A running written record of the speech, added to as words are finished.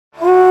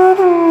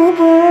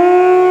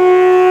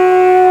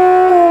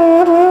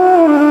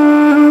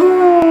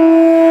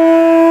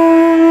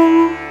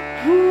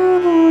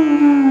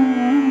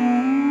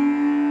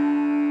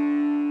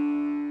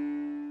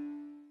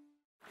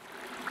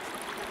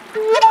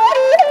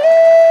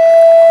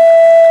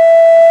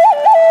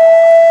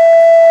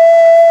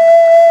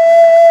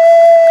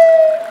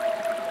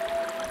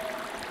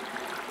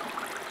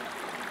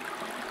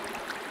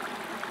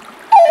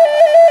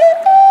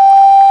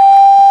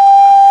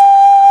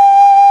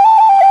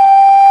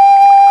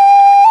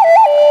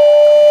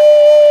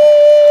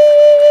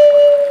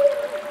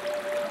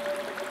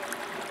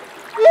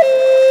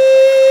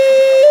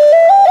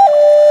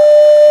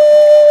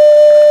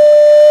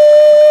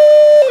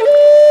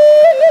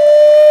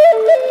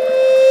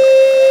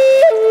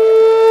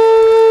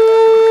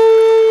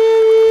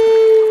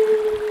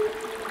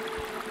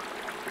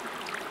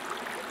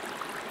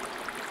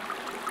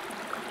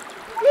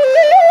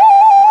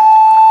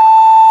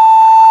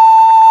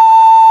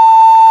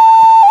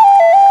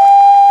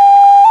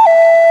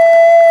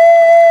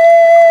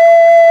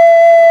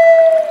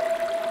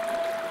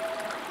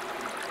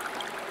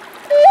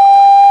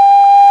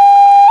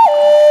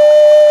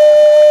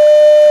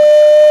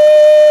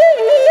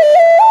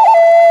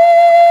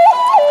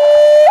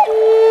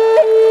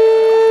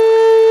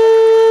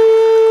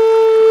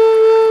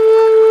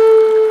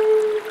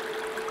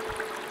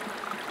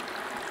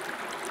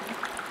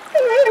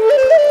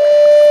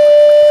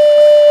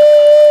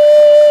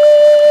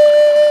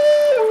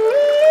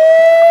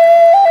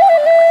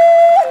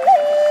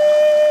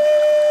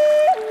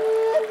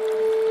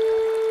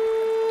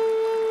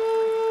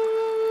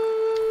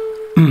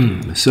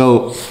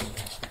So,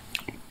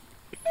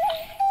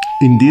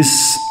 in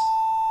this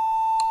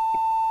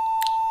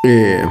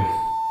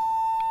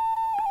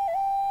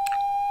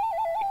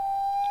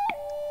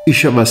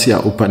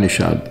Ishavasya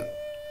Upanishad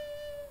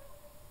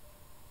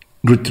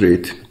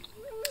retreat,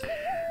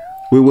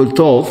 we will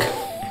talk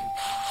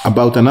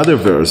about another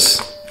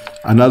verse,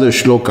 another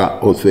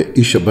shloka of the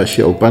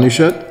Ishavasya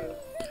Upanishad,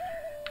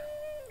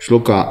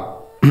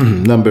 shloka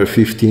number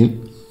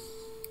 15,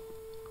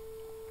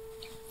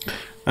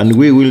 and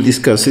we will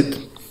discuss it.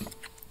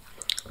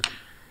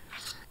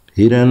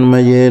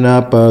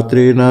 Hiranmayena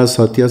patrena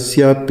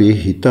satyasya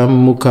pihitam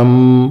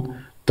mukham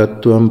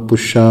tattvam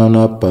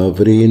pushana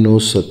pavrino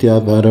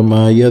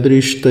satyavaramaya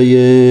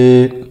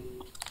drishtaye.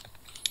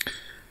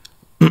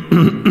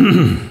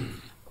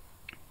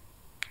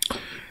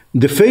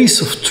 The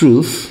face of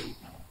truth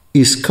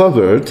is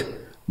covered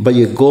by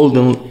a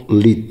golden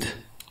lid.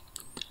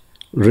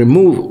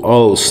 Remove,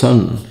 O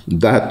sun,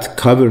 that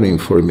covering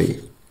for me,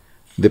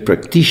 the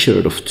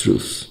practitioner of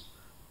truth,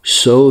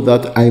 so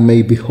that I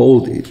may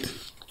behold it.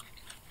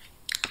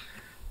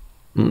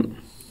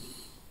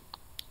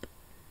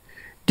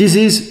 This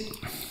is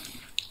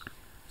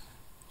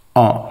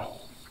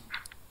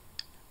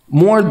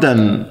more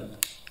than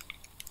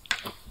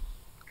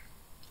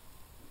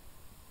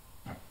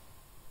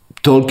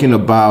talking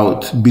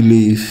about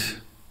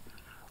belief,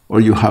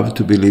 or you have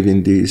to believe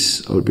in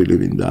this or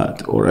believe in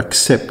that, or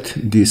accept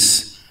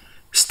this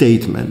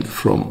statement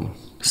from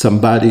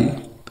somebody,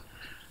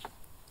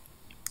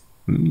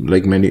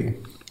 like many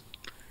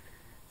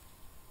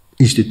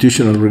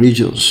institutional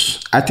religions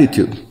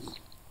attitude.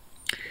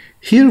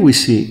 Here we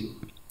see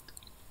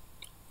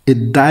a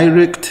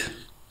direct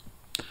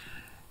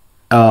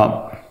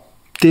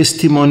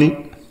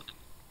testimony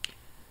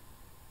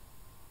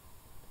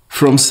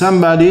from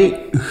somebody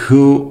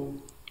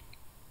who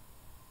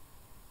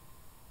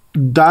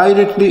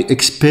directly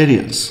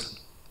experienced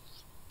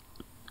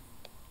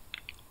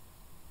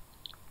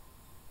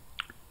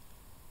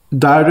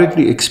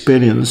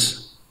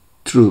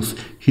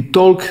truth. He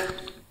talked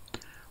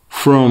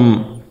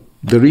from,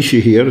 the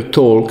Rishi here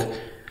talked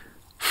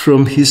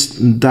from his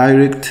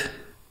direct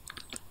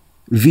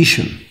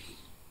vision.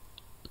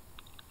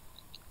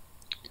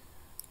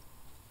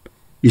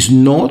 It's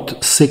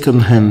not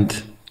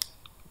second-hand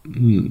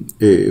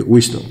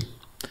wisdom,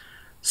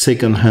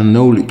 second-hand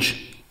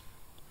knowledge,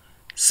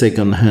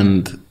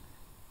 second-hand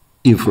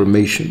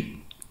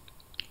information,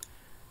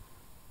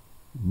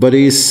 but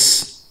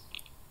is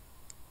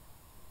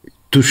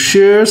to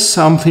share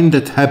something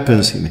that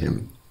happens in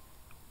him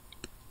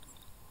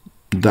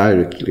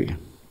directly.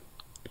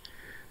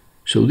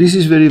 So this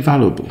is very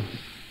valuable.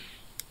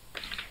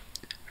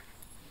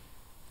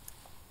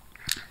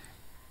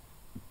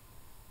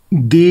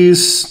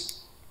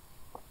 This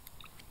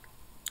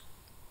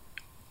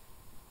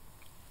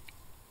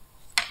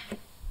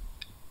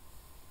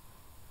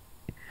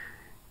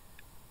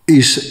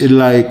is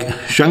like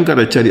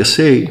Shankaracharya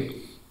say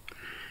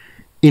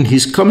in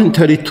his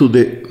commentary to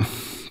the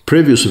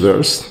previous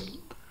verse,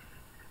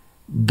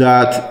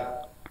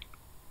 that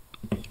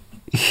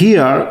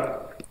here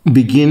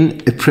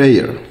begin a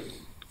prayer.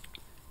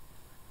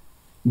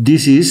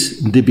 This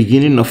is the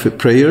beginning of a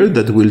prayer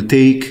that will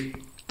take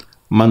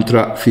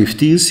mantra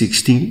 15,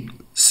 16,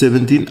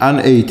 17, and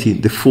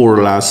 18, the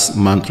four last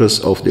mantras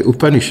of the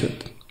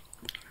Upanishad.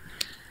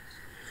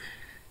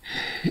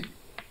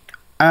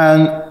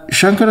 And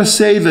Shankara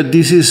say that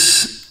this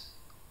is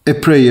a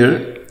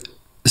prayer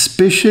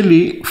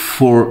especially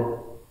for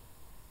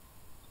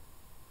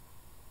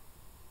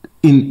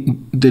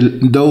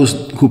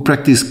those who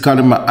practice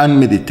karma and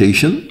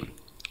meditation,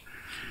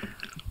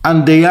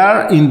 and they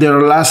are in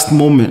their last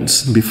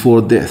moments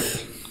before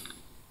death.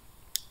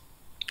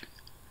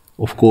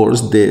 Of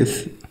course,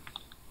 death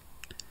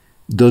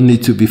don't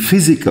need to be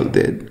physical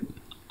death.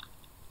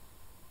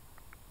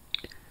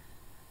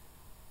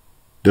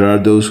 There are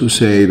those who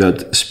say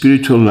that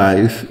spiritual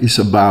life is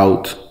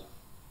about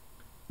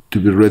to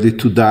be ready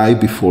to die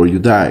before you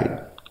die.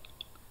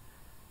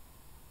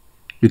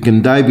 You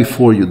can die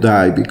before you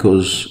die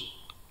because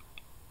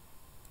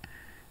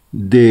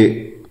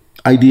the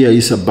idea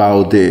is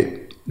about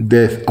the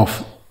death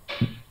of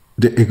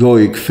the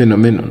egoic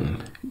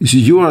phenomenon.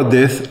 You are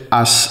death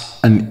as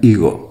an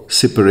ego,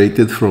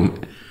 separated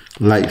from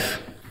life.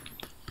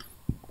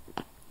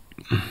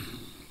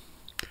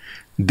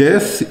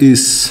 Death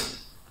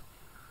is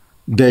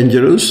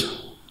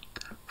dangerous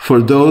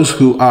for those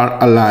who are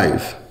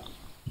alive.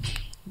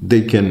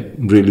 They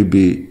can really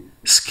be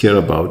scared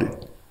about it.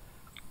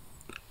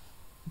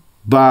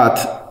 But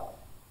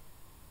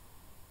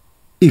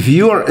if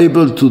you are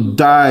able to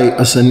die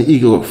as an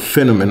ego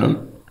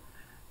phenomenon,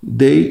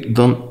 death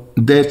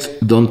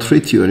don't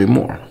treat you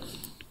anymore.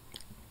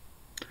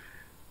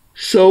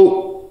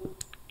 So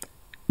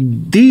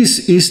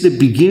this is the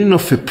beginning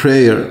of a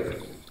prayer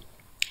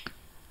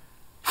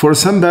for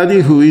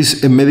somebody who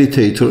is a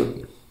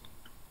meditator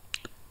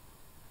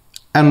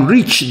and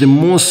reach the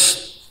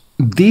most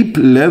deep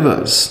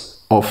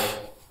levels of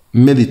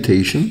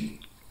meditation,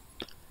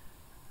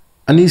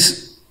 and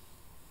is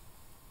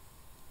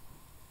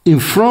in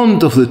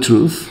front of the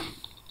truth,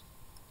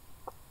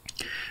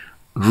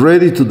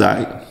 ready to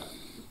die,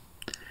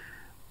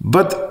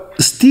 but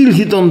still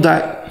he don't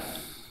die.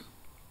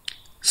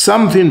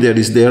 Something there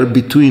is there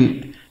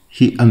between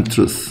he and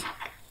truth.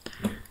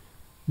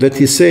 That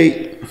he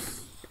say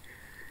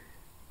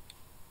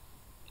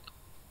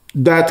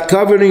that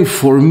covering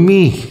for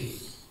me,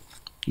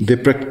 the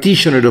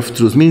practitioner of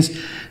truth, means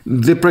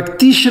the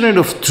practitioner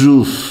of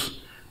truth,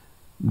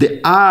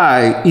 the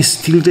I is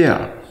still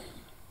there.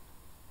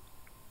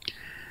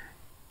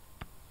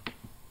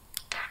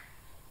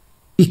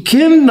 He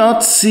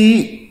cannot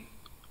see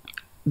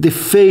the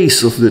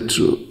face of the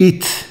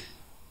truth,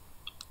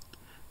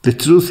 the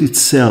truth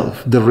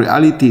itself, the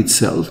reality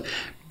itself,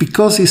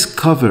 because it's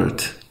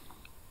covered.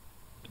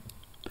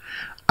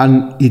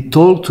 And he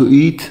told to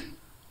it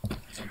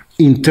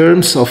in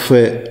terms of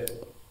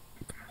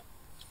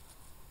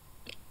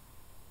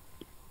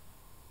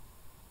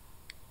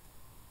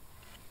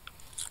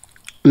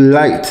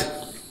light.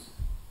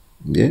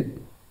 Yeah.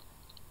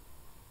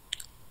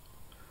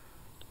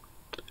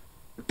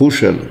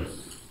 Pushan.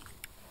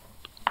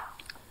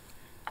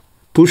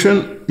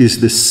 Pushan is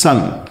the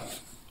sun,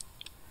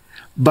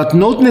 but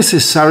not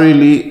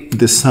necessarily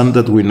the sun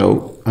that we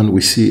know and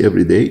we see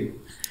every day.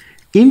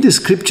 In the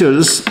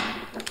scriptures,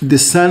 the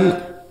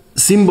sun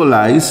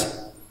symbolizes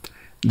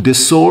the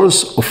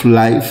source of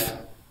life,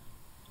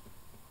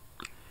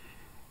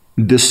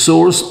 the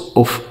source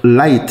of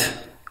light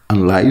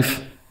and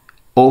life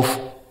of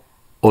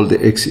all the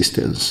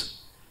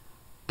existence,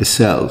 the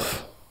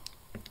self.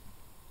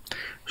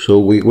 So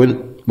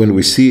when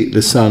we see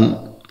the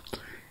sun,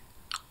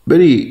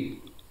 very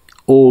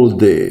all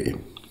the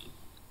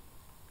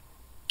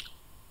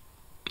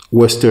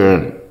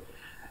Western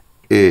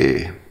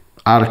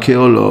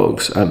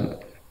archaeologues and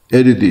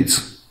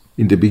erudites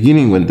in the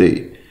beginning, when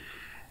they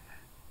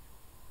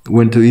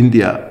went to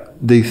India,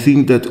 they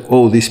think that,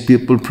 oh, these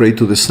people pray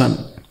to the sun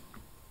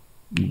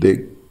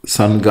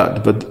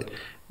god, but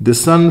the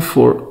sun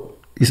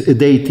is a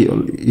deity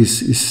only,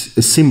 is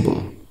a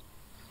symbol.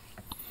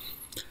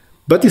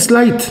 But it's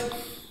light.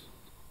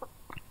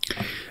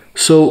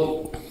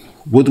 So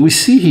what we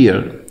see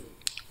here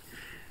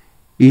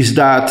is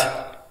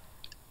that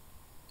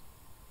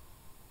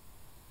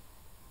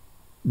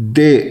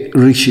the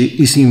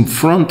Rishi is in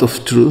front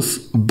of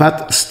truth,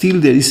 but still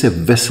there is a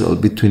vessel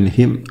between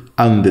him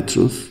and the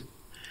truth.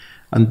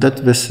 And that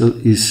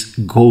vessel is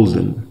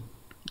golden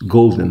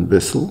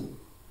vessel.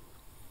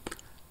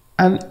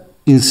 And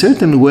in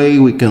certain way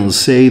we can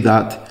say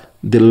that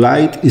the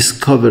light is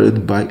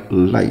covered by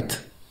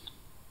light.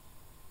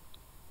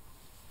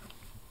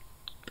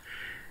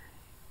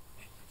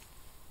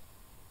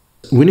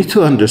 We need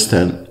to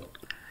understand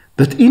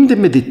that in the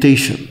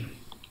meditation,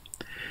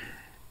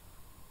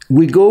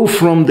 we go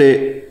from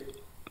the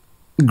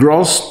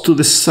gross to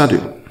the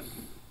subtle.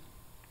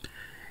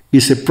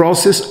 It's a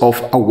process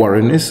of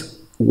awareness,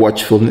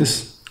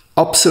 watchfulness,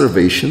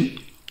 observation,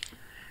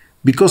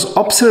 because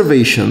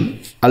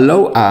observation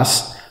allows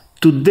us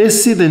to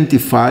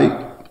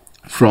disidentify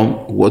from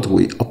what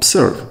we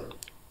observe.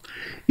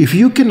 If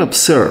you can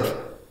observe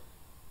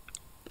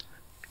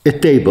a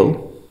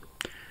table,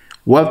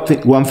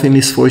 one thing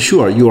is for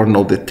sure, you are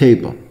not the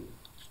table.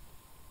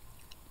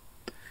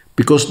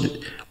 Because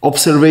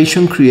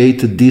observation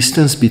creates a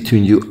distance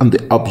between you and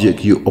the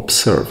object you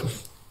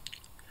observe.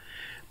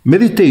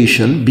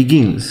 Meditation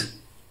begins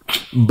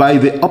by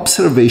the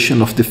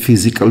observation of the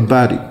physical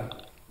body,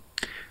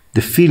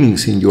 the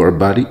feelings in your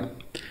body,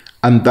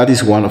 and that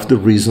is one of the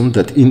reasons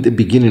that in the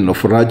beginning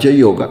of Raja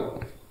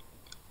Yoga,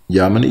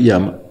 Yama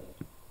Niyama,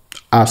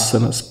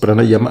 asanas,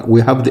 pranayama,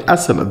 we have the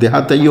asana, the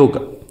Hatha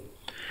Yoga.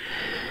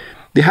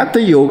 The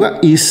Hatha Yoga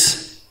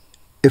is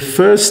a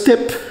first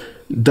step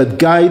that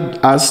guides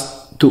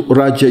us to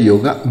Raja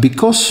Yoga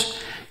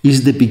because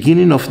it's the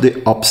beginning of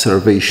the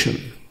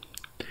observation.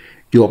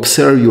 You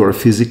observe your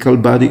physical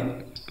body,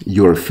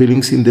 your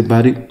feelings in the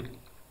body,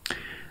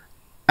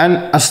 and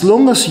as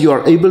long as you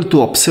are able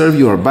to observe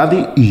your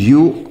body,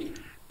 you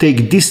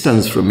take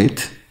distance from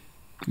it,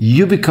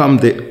 you become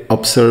the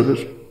observer,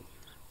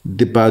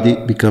 the body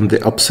becomes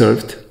the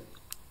observed,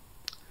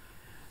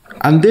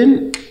 and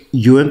then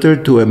you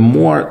enter to a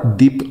more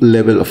deep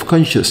level of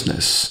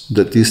consciousness,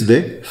 that is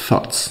the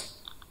thoughts,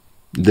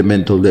 the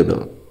mental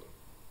level.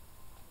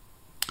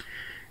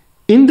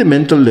 In the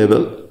mental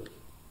level,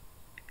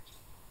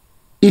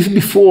 if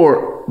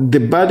before the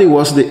body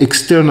was the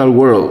external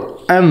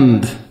world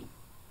and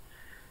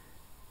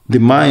the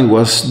mind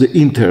was the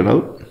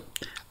internal,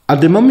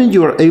 at the moment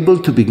you are able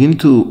to begin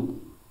to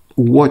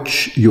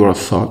watch your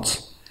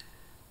thoughts,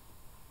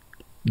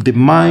 the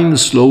mind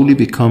slowly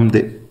becomes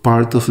the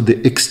part of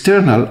the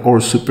external or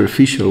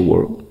superficial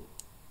world.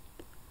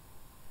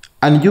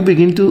 And you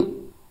begin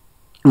to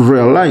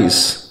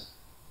realize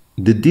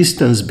the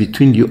distance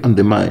between you and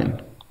the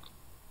mind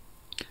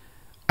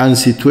and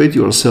situate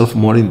yourself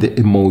more in the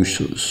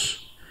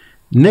emotions.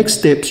 Next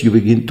steps, you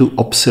begin to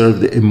observe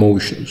the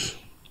emotions.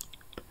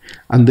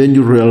 And then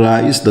you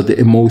realize that the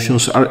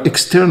emotions are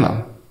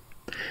external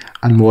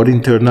and more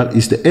internal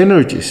is the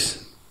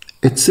energies.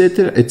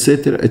 etc.,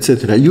 etc.,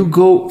 etc. You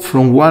go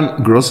from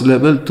one gross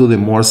level to the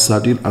more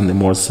subtle and the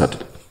more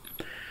subtle.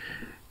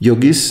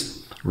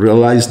 Yogis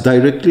realize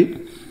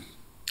directly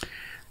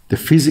the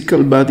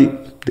physical body,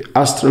 the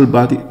astral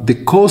body, the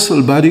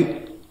causal body,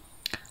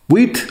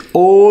 with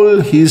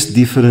all his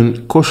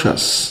different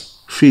koshas,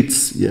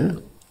 sheets, yeah?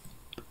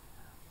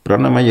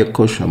 Pranamaya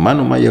kosha,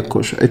 manomaya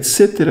kosha,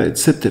 etc.,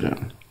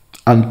 etc.,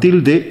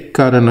 until the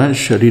karana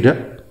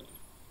sharira,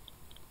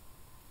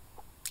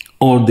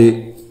 or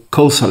the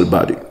causal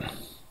body.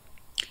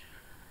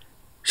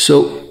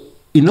 So,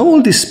 in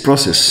all this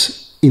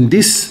process, in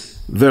this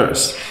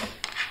verse,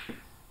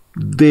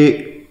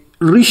 the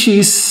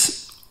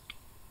rishis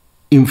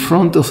in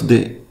front of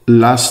the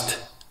last,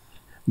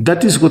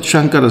 that is what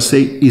Shankara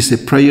say is a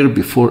prayer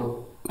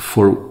before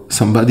for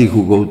somebody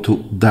who go to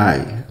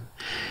die.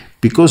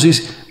 Because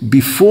it's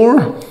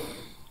before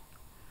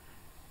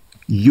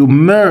you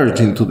merge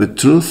into the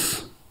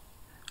truth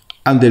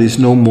and there is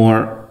no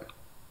more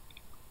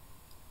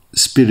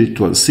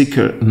spiritual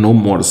seeker, no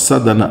more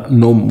sadhana,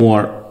 no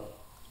more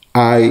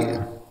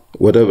I,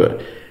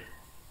 whatever,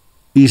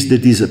 is the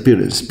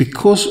disappearance.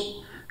 Because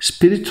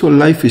spiritual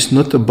life is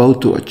not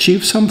about to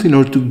achieve something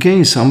or to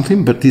gain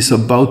something, but is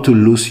about to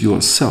lose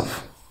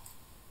yourself.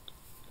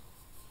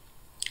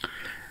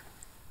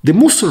 The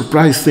most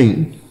surprising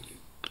thing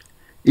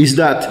is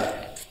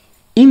that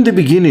in the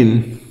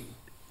beginning,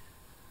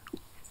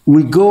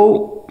 we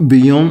go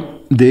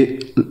beyond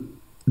the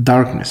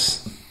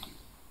darkness.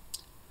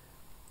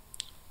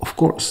 Of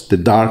course, the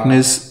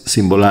darkness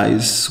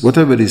symbolizes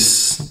whatever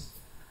is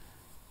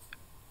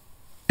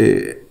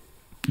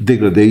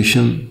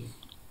degradation,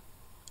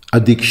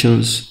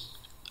 addictions,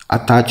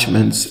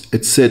 attachments,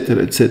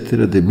 etc.,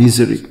 etc., the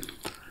misery.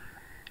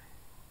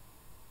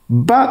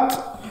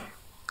 But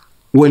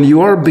when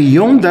you are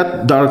beyond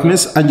that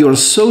darkness and you're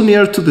so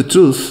near to the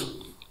truth,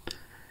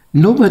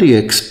 nobody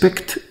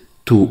expects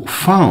to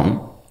find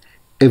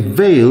a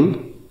veil,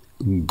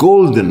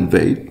 golden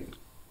veil,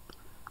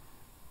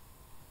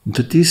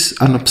 that is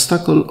an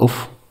obstacle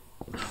of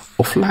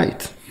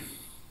light.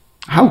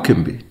 How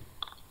can be?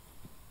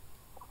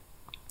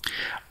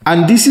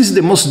 And this is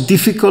the most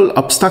difficult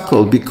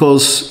obstacle,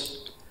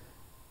 because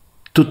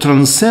to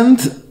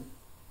transcend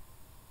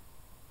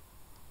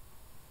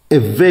a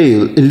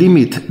veil, a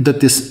limit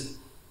that is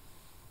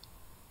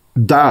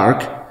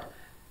dark,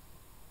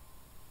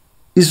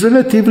 is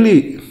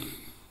relatively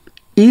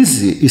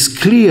easy, is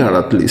clear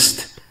at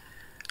least.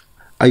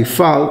 I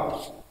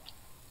fall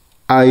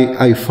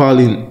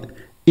in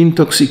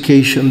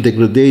intoxication,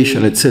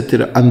 degradation,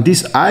 etc. And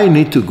this, I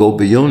need to go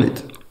beyond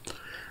it.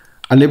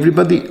 And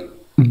everybody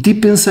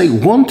deep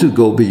inside want to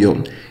go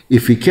beyond.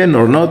 If we can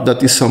or not,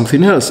 that is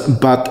something else.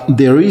 But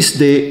there is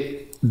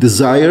the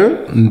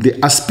desire, the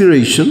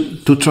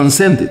aspiration to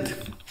transcend it.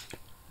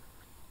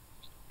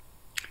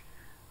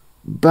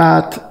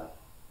 But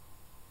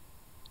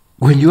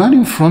when you are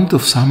in front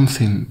of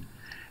something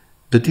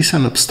that is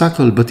an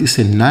obstacle, but it's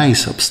a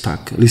nice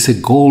obstacle, it's a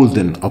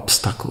golden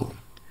obstacle,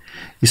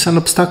 it's an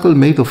obstacle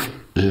made of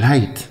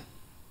light,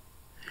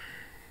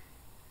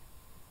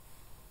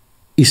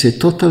 it's a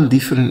total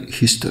different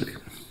history.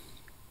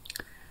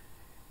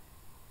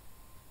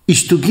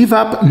 It's to give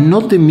up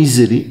not the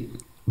misery,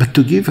 but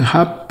to give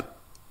up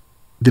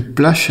the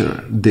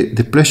pleasure,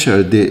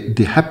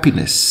 the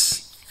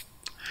happiness.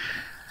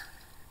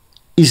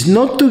 Is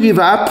not to give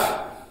up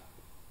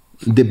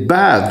the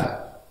bad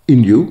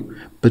in you,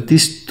 but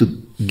is to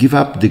give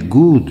up the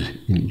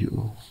good in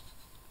you.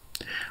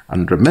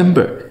 And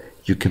remember,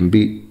 you can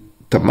be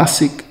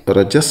tamasic,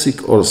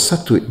 rajasic, or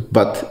sattvic,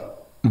 but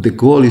the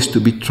goal is to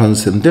be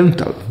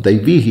transcendental.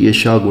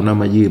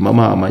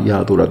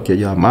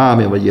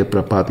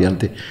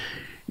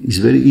 It's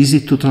very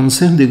easy to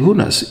transcend the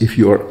gunas if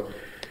you are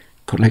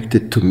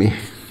connected to me,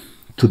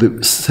 to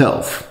the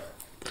self.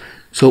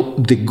 So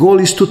the goal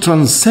is to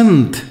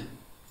transcend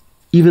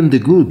even the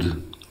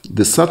good,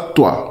 the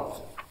sattva.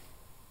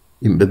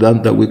 In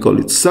Vedanta we call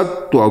it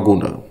sattva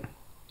guna.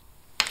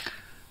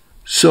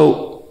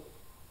 So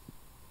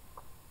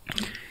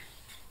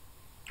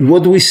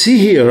what we see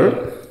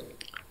here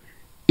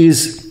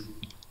is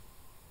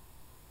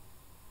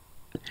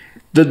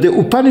that the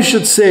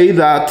Upanishads say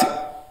that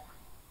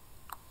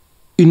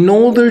in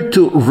order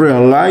to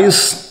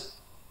realize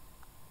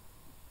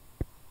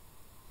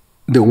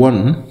the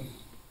one,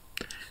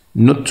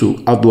 not to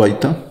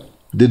Advaita,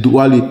 the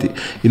duality,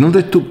 in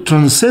order to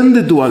transcend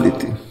the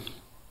duality,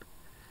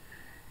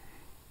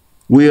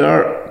 we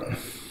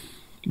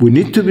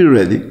need to be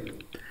ready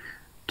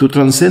to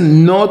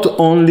transcend not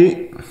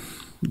only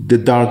the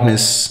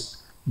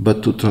darkness,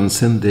 but to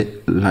transcend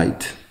the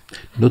light.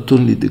 Not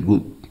only the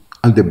good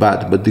and the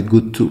bad, but the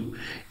good too.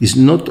 Is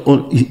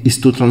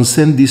to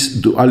transcend this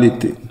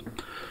duality.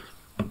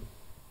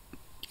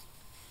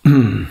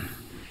 And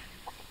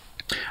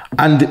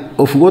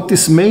of what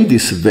is made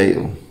this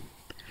veil?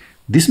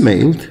 This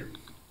veil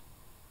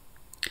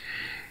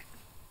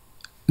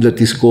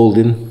that is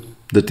golden,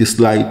 that is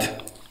light,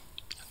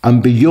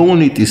 and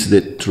beyond it is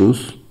the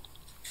truth.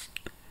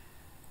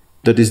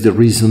 That is the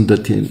reason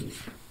that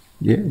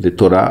yeah, the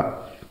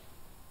Torah,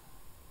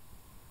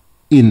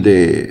 in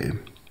the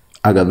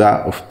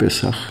Agadah of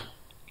Pesach,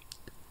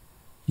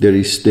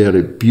 there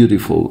a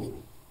beautiful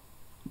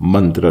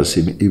mantras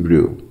in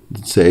Hebrew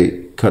that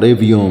say,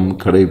 Karev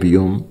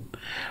Yom,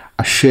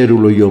 Asher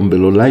Lo Yom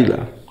Velo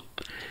Laila.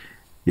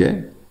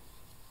 Yeah?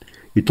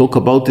 You talk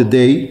about the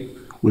day,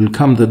 will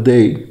come the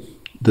day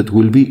that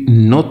will be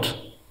not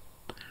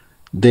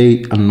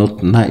day and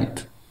not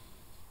night.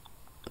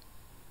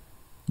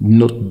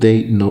 Not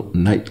day, not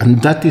night.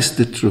 And that is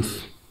the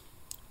truth.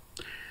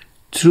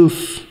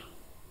 Truth,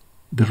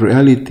 the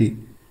reality,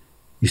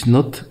 is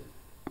not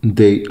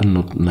day and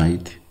not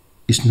night.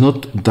 It's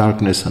not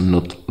darkness and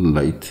not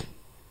light.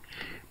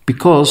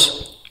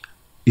 Because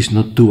it's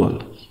not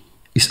dual.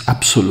 It's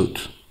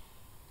absolute.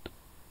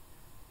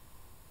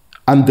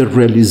 And the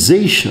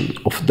realization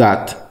of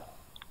that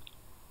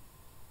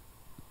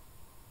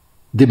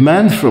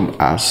demands from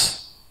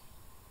us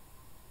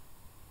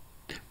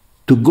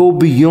to go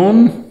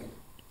beyond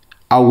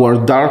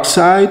our dark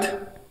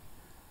side,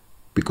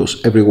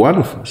 because every one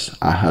of us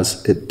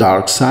has a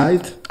dark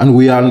side, and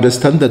we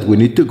understand that we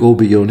need to go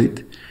beyond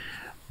it,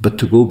 but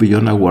to go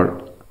beyond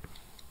our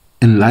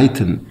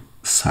enlightened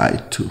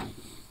side too.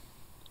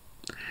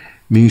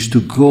 Means to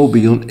go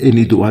beyond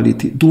any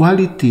duality.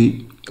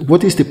 Duality,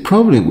 what is the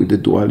problem with the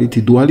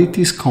duality?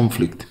 Duality is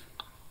conflict.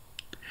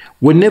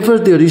 Whenever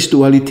there is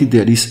duality,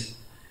 there is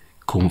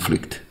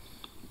conflict.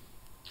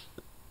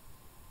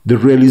 The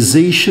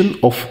realization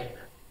of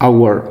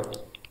our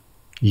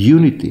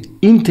unity,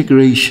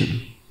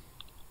 integration,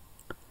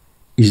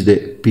 is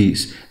the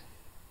peace.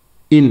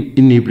 In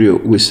Hebrew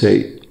we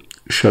say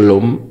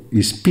shalom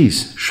is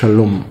peace,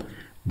 shalom.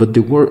 But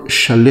the word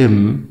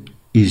shalem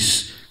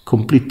is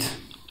complete.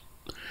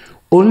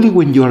 Only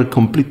when you are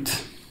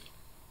complete,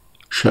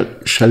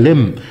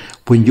 shalem,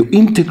 when you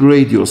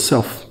integrate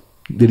yourself,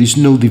 there is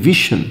no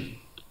division.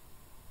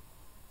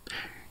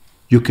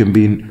 You can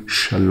be in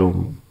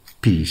shalom,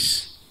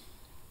 peace.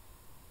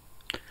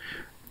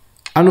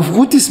 And of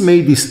what is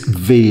made this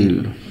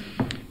veil,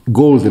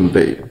 golden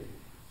veil?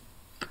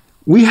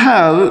 We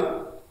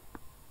have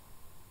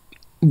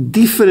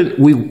different,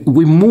 we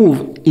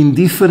move in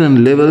different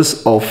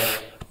levels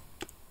of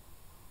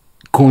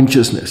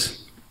consciousness.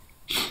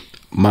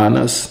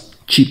 Manas,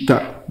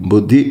 chitta,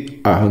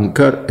 buddhi,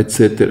 ahankar,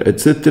 etc.,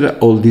 etc.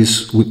 All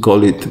this we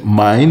call it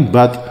mind,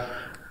 but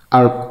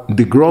are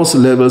the gross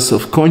levels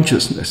of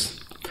consciousness.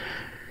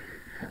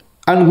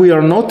 And we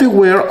are not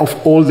aware of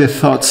all the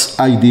thoughts,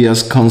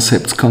 ideas,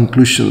 concepts,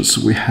 conclusions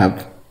we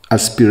have,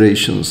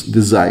 aspirations,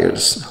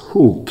 desires,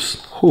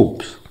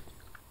 hopes.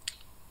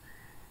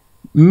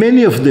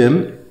 Many of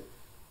them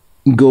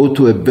go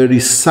to a very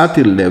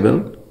subtle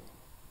level,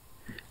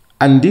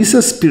 and these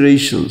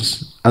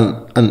aspirations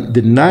and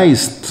the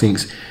nice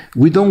things,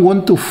 we don't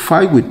want to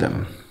fight with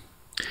them.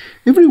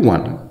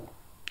 Everyone,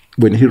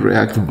 when he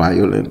reacts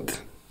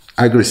violent,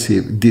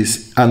 aggressive,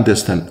 this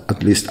understand,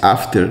 at least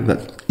after,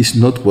 that is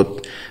not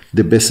what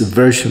the best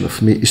version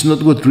of me, it's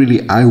not what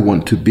really I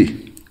want to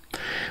be.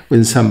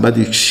 When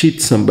somebody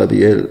cheats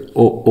somebody else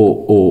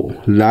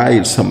or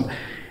lies,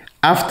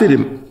 after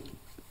a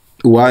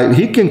while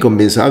he can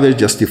convince others,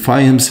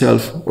 justify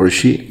himself or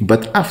she,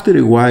 but after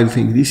a while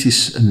think this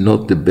is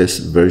not the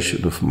best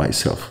version of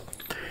myself.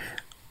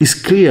 It's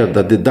clear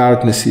that the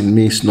darkness in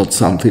me is not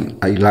something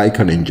I like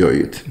and enjoy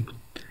it.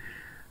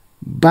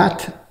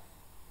 But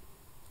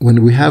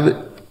when we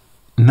have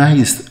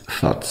nice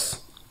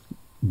thoughts,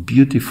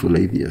 beautiful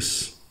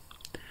ideas,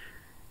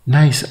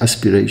 nice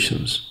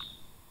aspirations,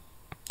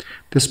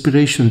 the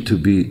aspiration to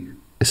be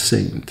a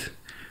saint,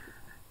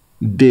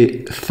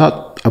 the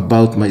thought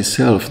about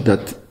myself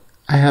that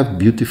I have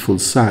beautiful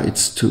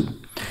sides too,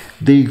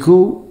 they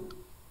go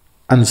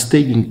and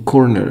stay in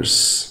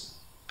corners,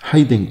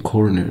 hiding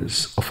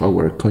corners of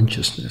our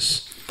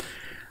consciousness.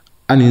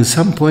 And in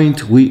some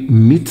point we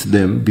meet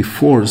them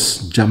before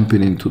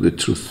jumping into the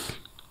truth.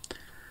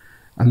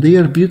 And they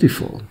are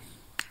beautiful.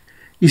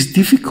 It's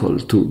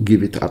difficult to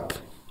give it up.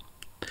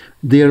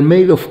 They are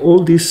made of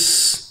all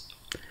this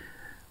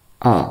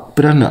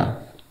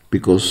prana,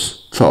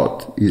 because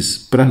thought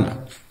is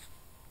prana.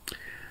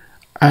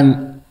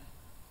 And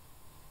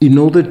in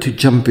order to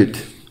jump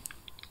it,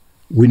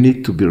 we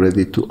need to be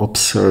ready to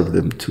observe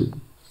them too,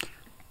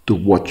 to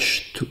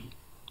watch too.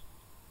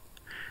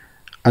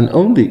 And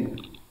only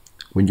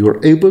when you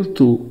are able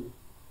to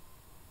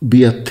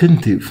be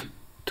attentive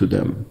to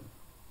them,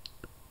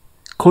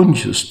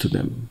 conscious to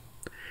them,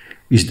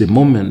 is the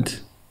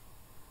moment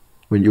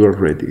when you are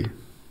ready.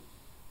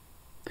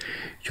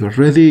 You are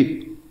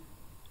ready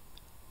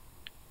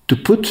to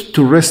put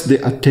to rest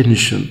the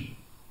attention,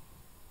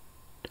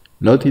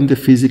 not in the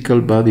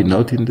physical body,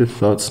 not in the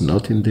thoughts,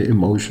 not in the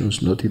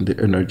emotions, not in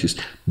the energies,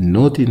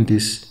 not in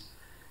these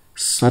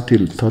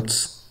subtle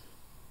thoughts,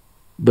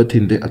 but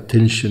in the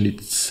attention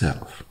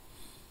itself.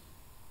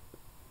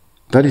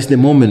 That is the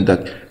moment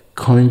that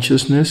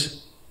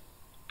consciousness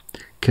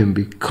can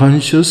be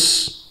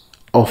conscious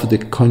of the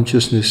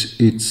consciousness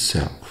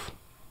itself.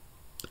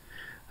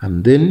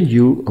 And then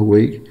you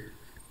awake,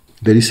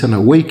 there is an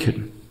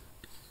awakening.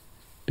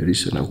 there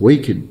is an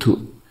awakening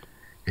to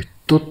a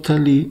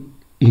totally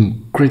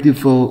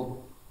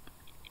incredible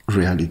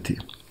reality,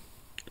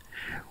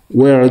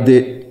 where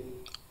the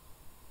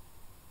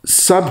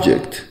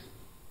subject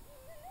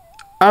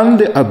and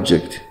the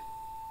object,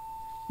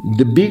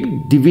 the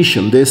big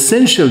division, the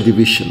essential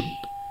division,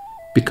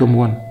 become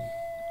one.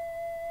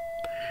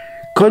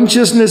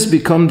 Consciousness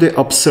becomes the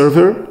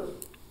observer,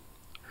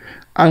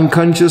 and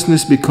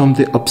consciousness becomes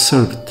the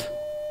observed,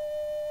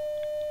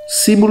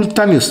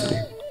 simultaneously.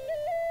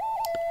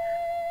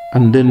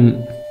 And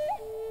then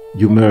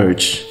you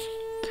merge.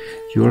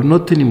 You are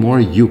not anymore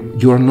you.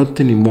 You are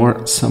not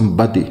anymore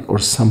somebody or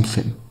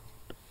something.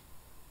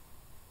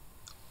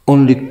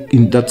 Only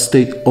in that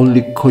state,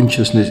 only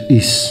consciousness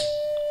is.